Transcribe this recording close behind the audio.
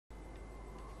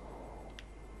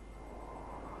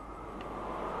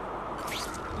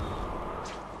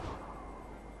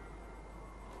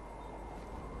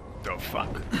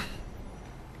fuck.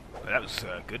 Well, that was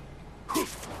good.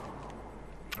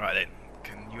 Right then,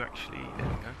 can you actually... There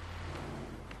we go.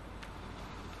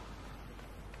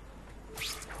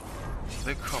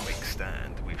 The comic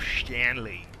stand with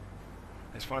Stanley.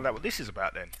 Let's find out what this is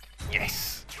about then.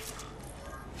 Yes!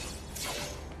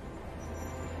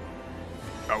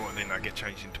 Oh, and then I get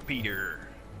changed into Peter.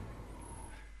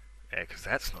 Yeah, because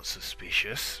that's not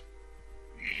suspicious.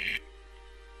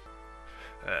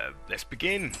 Let's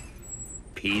begin.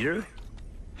 Peter?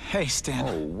 Hey, Stan.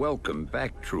 Oh, welcome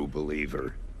back, true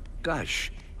believer.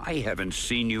 Gosh, I haven't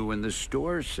seen you in the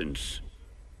store since...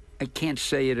 I can't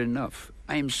say it enough.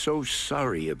 I am so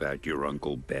sorry about your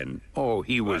Uncle Ben. Oh,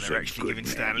 he was they're a actually good giving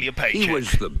man. Stanley a paycheck. He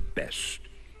was the best.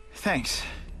 Thanks.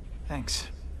 Thanks.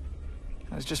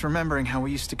 I was just remembering how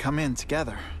we used to come in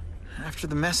together. After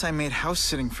the mess I made house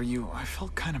sitting for you, I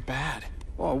felt kind of bad.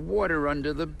 Oh, water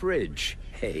under the bridge.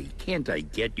 Hey, can't I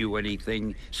get you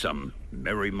anything? Some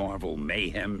Merry Marvel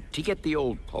mayhem to get the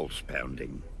old pulse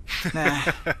pounding? Nah,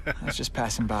 I was just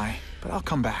passing by, but I'll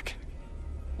come back.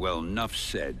 Well, enough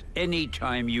said.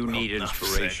 Anytime you need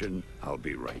inspiration, I'll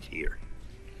be right here.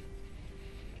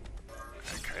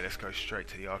 Okay, let's go straight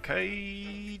to the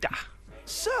arcade.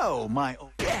 So, my...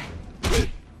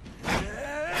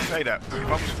 Say that. If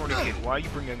I was running in, why are you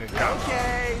bringing a gun?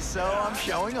 Okay, so I'm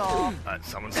showing off. And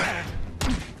someone said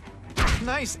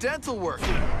Nice dental work.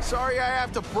 Sorry I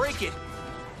have to break it.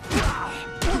 I'm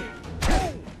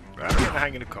getting the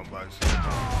hang of the combos.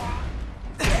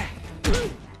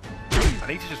 I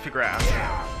need to just figure out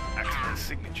how to activate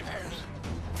signature moves.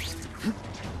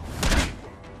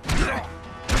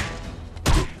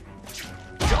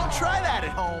 Don't try that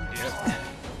at home. Yep.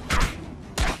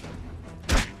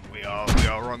 We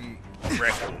are on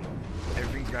record.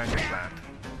 Everything's going to plan.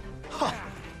 Huh,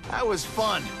 that was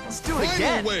fun. Let's do it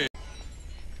again.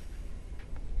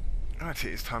 Right,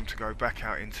 it is time to go back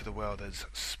out into the world as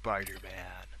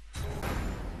Spider-Man.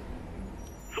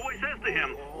 So he says to him,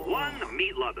 one,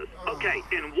 meat lovers. Okay,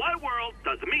 in what world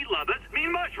does meat lovers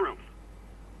mean mushrooms?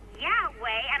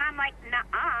 Yahweh, and I'm like,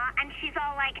 nuh-uh, and she's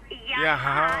all like, yeah,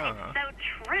 Yeah. it's so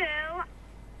true.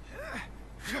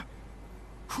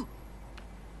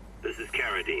 This is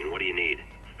Carradine. What do you need?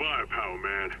 Firepower,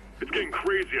 man. It's getting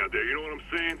crazy out there, you know what I'm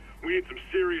saying? We need some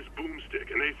serious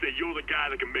boomstick, and they say you're the guy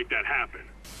that can make that happen.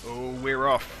 Oh, we're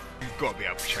off. You've got to be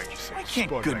able to change yourself. Why can't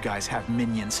Spider-Man. good guys have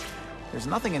minions? There's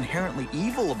nothing inherently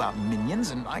evil about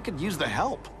minions, and I could use the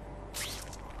help.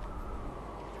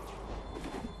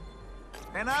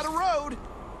 And out of road.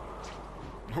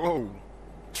 Whoa.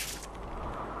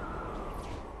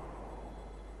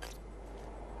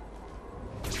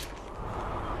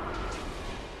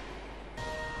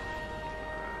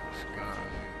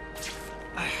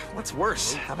 What's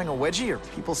worse, having a wedgie or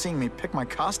people seeing me pick my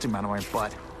costume out of my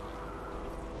butt?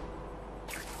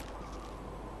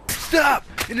 Stop!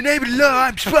 In the name of the law,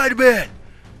 I'm Spider-Man!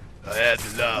 I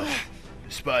have the law.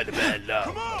 Spider-Man law.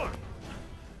 Come on!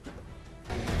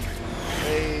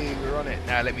 Hey, we're on it.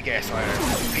 Now let me guess, I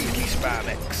repeatedly spam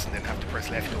X and then have to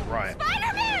press left or right.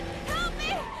 Spider-Man, help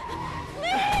me!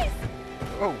 Please!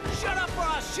 Oh. Shut up or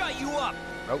I'll shut you up!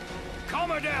 Oh. Calm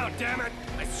her down, damn it!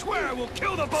 I swear I will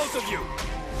kill the both of you!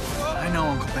 I know,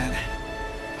 Uncle Ben.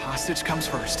 Hostage comes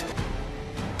first.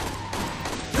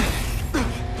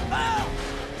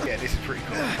 Yeah, this is pretty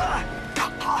cool. Okay.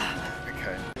 Oh.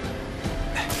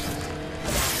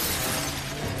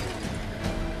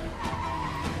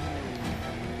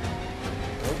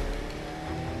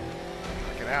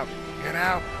 Get out. Get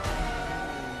out.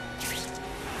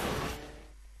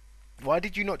 Why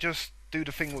did you not just do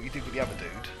the thing what you did with the other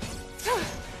dude?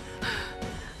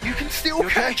 You can still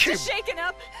catch him! Shaken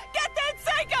up! Get that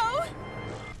psycho!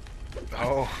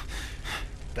 Oh,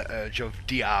 the urge of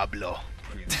Diablo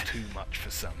proves too much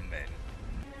for some men.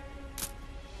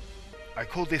 I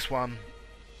call this one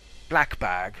Black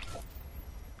Bag.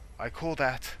 I call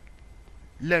that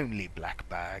Lonely Black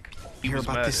Bag. He Hear was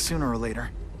about murdered. this sooner or later.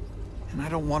 And I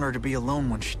don't want her to be alone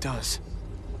when she does.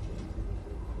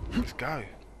 Let's go.